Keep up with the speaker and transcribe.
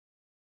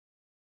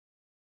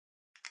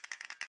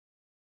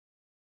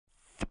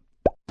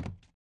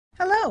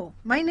Hello,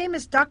 my name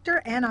is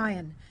Dr.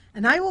 Ann,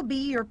 and I will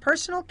be your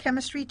personal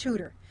chemistry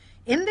tutor.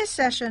 In this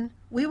session,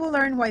 we will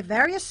learn why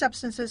various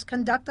substances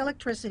conduct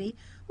electricity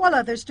while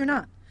others do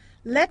not.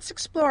 Let's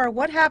explore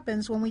what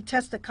happens when we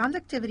test the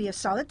conductivity of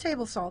solid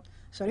table salt,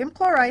 sodium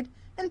chloride,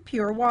 and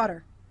pure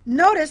water.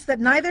 Notice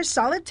that neither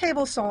solid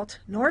table salt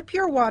nor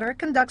pure water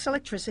conducts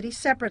electricity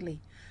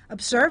separately.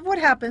 Observe what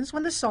happens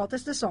when the salt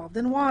is dissolved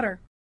in water.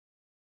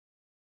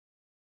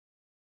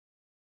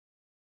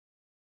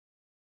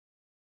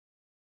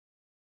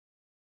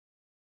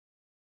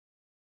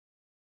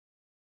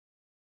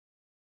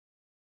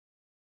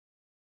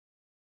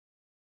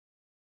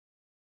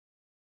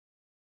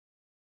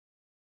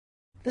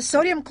 The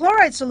sodium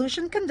chloride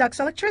solution conducts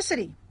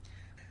electricity.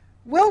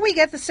 Will we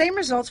get the same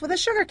results with a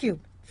sugar cube?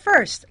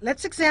 First,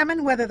 let's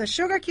examine whether the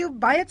sugar cube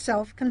by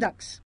itself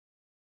conducts.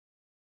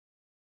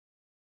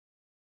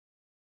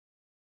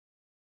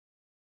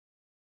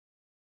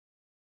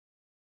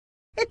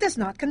 It does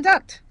not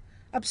conduct.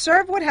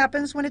 Observe what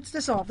happens when it's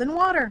dissolved in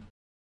water.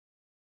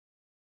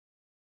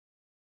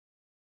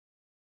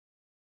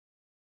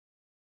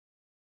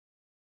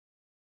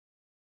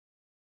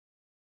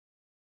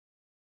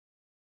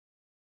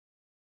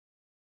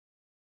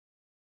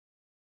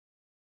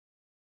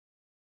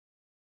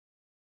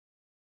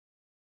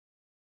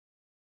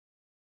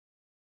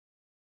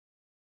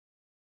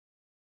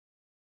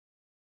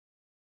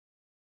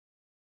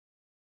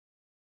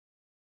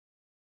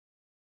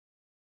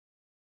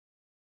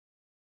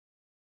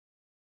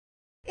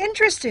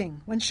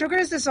 Interesting. When sugar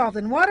is dissolved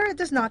in water, it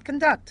does not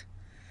conduct.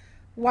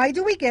 Why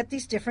do we get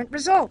these different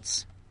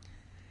results?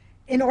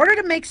 In order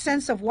to make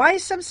sense of why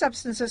some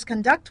substances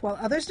conduct while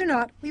others do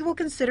not, we will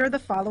consider the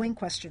following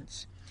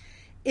questions.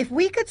 If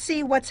we could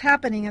see what's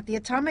happening at the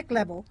atomic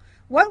level,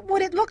 what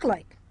would it look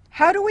like?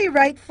 How do we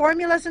write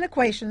formulas and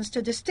equations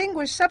to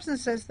distinguish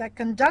substances that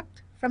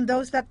conduct from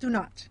those that do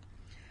not?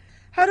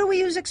 How do we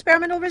use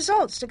experimental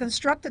results to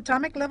construct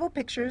atomic level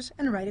pictures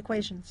and write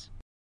equations?